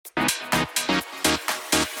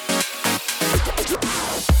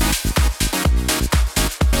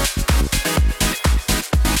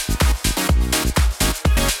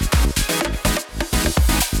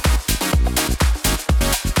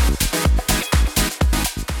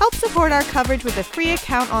support our coverage with a free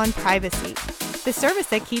account on Privacy, the service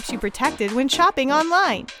that keeps you protected when shopping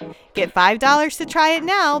online. Get $5 to try it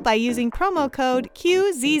now by using promo code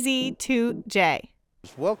QZZ2J.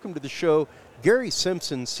 Welcome to the show, Gary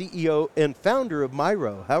Simpson, CEO and founder of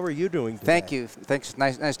myrow. How are you doing today? Thank you. Thanks.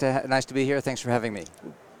 Nice to be here. Thanks for having me.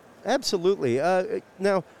 Absolutely.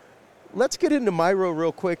 Now, let's get into myrow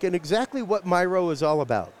real quick and exactly what myrow is all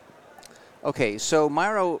about. Okay, so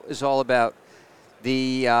myrow is all about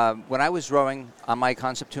when I was rowing on my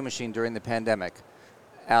Concept 2 machine during the pandemic,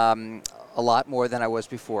 a lot more than I was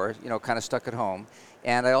before, kind of stuck at home.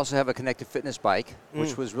 And I also have a connected fitness bike,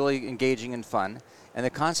 which was really engaging and fun. And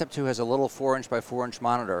the Concept 2 has a little 4-inch by 4-inch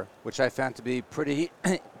monitor, which I found to be pretty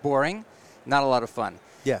boring, not a lot of fun.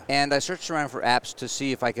 Yeah. And I searched around for apps to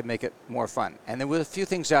see if I could make it more fun. And there were a few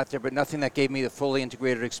things out there, but nothing that gave me the fully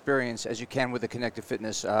integrated experience as you can with a connected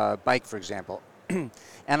fitness bike, for example.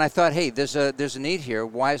 And I thought, hey, there's a need here.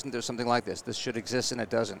 Why isn't there something like this? This should exist, and it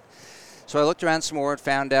doesn't. So I looked around some more and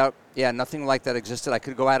found out, nothing like that existed. I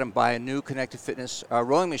could go out and buy a new connected fitness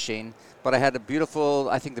rowing machine, but I had a beautiful,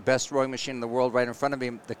 I think the best rowing machine in the world right in front of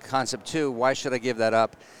me, the Concept 2. Why should I give that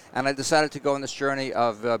up? And I decided to go on this journey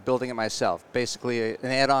of building it myself, basically an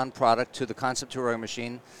add-on product to the Concept 2 rowing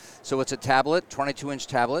machine. So it's a tablet, 22-inch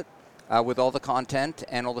tablet, with all the content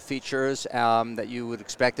and all the features that you would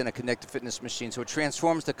expect in a connected fitness machine. So it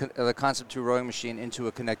transforms the Concept 2 rowing machine into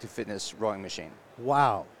a connected fitness rowing machine.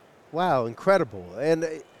 Wow. Wow, incredible.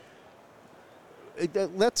 And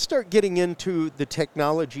let's start getting into the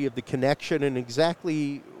technology of the connection and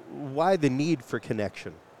exactly why the need for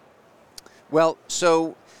connection. Well,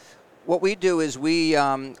 so what we do is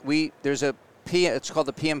there's it's called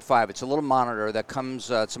the PM5. It's a little monitor that comes,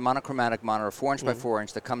 it's a monochromatic monitor, 4-inch by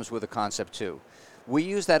 4-inch that comes with a Concept 2. We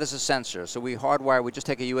use that as a sensor. So we just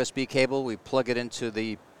take a USB cable, we plug it into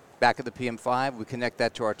the back of the PM5, we connect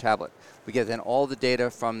that to our tablet. We get then all the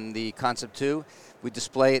data from the Concept 2. We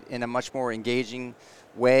display it in a much more engaging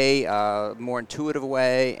way, more intuitive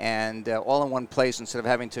way, and all in one place instead of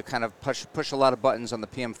having to kind of push a lot of buttons on the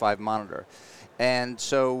PM5 monitor. And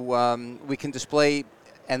so we can display,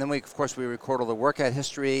 and then of course we record all the workout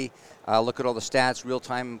history, look at all the stats,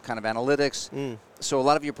 real-time kind of analytics. So a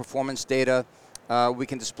lot of your performance data we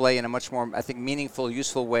can display in a much more, I think, meaningful,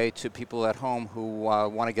 useful way to people at home who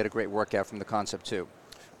want to get a great workout from the Concept 2.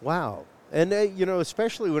 Wow. And,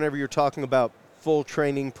 especially whenever you're talking about full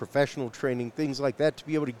training, professional training, things like that, to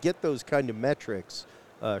be able to get those kind of metrics,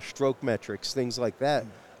 stroke metrics, things like that,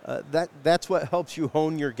 that's what helps you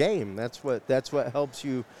hone your game. That's what helps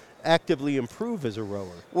you actively improve as a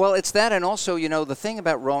rower. Well, it's that, and also, the thing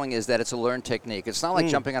about rowing is that it's a learned technique. It's not like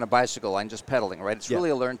jumping on a bicycle and just pedaling, right? It's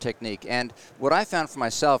really a learned technique. And what I found for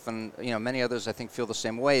myself, and many others I think feel the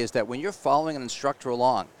same way, is that when you're following an instructor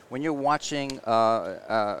along, when you're watching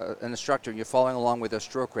an instructor and you're following along with their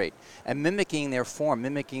stroke rate and mimicking their form,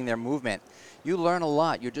 mimicking their movement, you learn a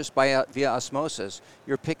lot. You're just via osmosis.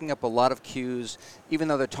 You're picking up a lot of cues. Even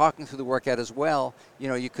though they're talking through the workout as well,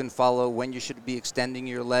 you can follow when you should be extending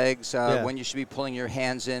your legs, when you should be pulling your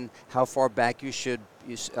hands in, how far back you should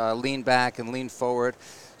lean back and lean forward.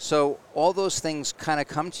 So all those things kind of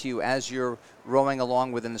come to you as you're rowing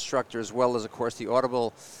along with an instructor, as well as, of course, the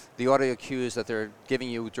audio cues that they're giving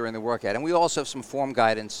you during the workout. And we also have some form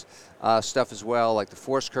guidance stuff as well, like the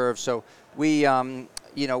force curve. So we, I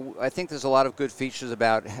think there's a lot of good features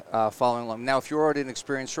about following along. Now, if you're already an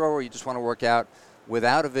experienced rower, you just want to work out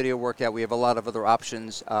without a video workout, we have a lot of other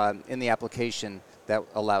options in the application that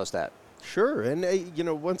allows that. Sure. And,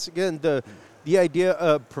 once again, the idea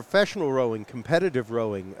of professional rowing, competitive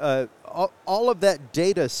rowing, all of that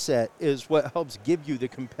data set is what helps give you the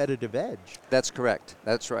competitive edge. That's correct.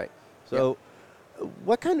 That's right. So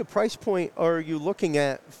what kind of price point are you looking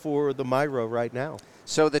at for the myrow right now?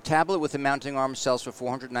 So the tablet with the mounting arm sells for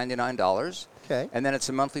 $499. Okay. And then it's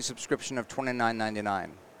a monthly subscription of $29.99.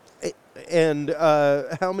 And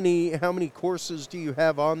how many courses do you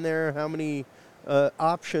have on there? How many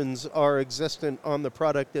options are existent on the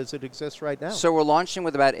product as it exists right now? So we're launching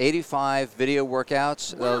with about 85 video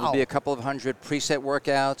workouts. Wow. There'll be a couple of hundred preset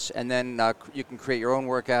workouts, and then you can create your own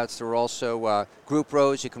workouts. There are also group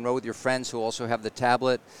rows. You can row with your friends who also have the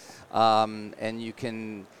tablet, and you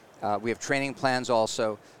can. We have training plans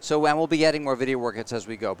also. So, and we'll be adding more video workouts as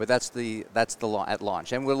we go. But that's at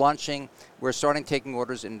launch. And we're starting taking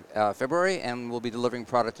orders in February, and we'll be delivering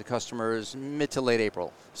product to customers mid to late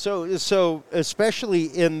April. So especially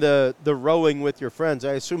in the rowing with your friends,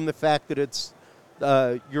 I assume the fact that it's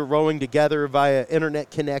you're rowing together via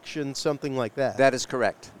internet connection, something like that. That is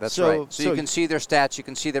correct. That's So- right. So you can see their stats, you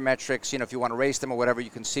can see their metrics. If you want to race them or whatever, you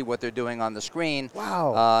can see what they're doing on the screen.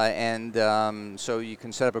 Wow. So you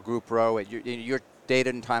can set up a group row at your date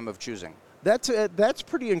and time of choosing. That's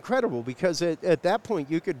pretty incredible, because at that point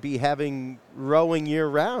you could be having rowing year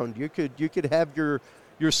round. You could have your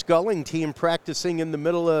sculling team practicing in the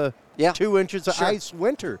middle of 2 inches of ice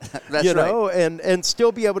winter. That's you right. know, and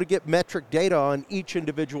still be able to get metric data on each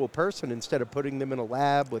individual person instead of putting them in a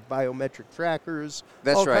lab with biometric trackers.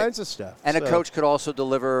 That's all right. kinds of stuff. And So- a coach could also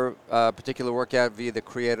deliver a particular workout via the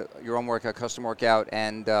create your own workout, custom workout,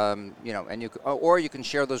 and or you can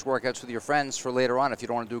share those workouts with your friends for later on if you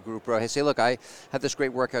don't want to do a group row. Hey, say, look, I have this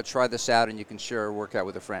great workout. Try this out, and you can share a workout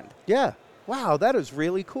with a friend. Yeah. Wow, that is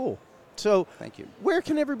really cool. So, Thank you. where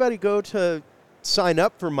can everybody go to sign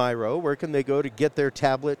up for myrow? Where can they go to get their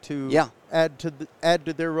tablet to add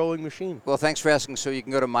to their rowing machine? Well, thanks for asking. So you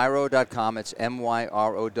can go to myrow.com. It's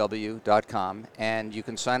myrow.com, and you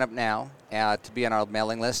can sign up now to be on our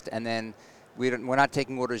mailing list. And then we're not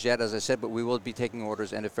taking orders yet, as I said, but we will be taking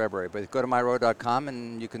orders end of February. But go to myrow.com,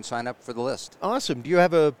 and you can sign up for the list. Awesome. Do you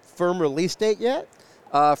have a firm release date yet?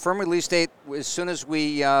 Firm release date as soon as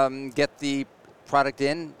we get the product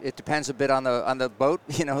in. It depends a bit on the boat,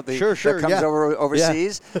 that comes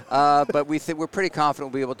overseas. But we're pretty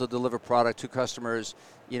confident we'll be able to deliver product to customers,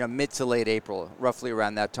 mid to late April, roughly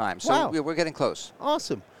around that time. So Wow. we're getting close.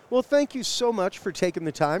 Awesome. Well, thank you so much for taking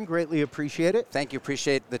the time. Greatly appreciate it. Thank you.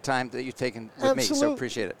 Appreciate the time that you've taken with me. So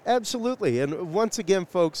appreciate it. Absolutely. And once again,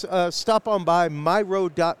 folks, stop on by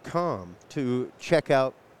myrow.com to check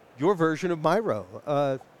out your version of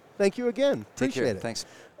myrow. Thank you again. Take Appreciate care. it. Thanks.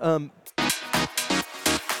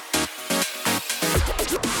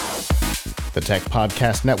 The Tech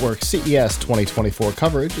Podcast Network CES 2024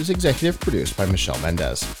 coverage is executive produced by Michelle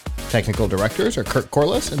Mendez. Technical directors are Kurt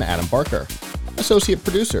Corliss and Adam Barker. Associate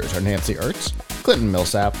producers are Nancy Ertz, Clinton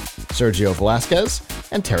Millsap, Sergio Velasquez,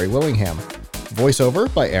 and Terry Willingham.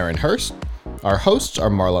 Voiceover by Aaron Hurst. Our hosts are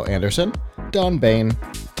Marlo Anderson, Don Bain,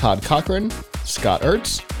 Todd Cochran, Scott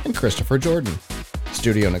Ertz, and Christopher Jordan.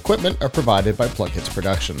 Studio and equipment are provided by Plug Hits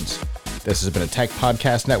Productions. This has been a Tech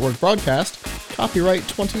Podcast Network broadcast, copyright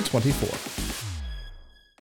 2024.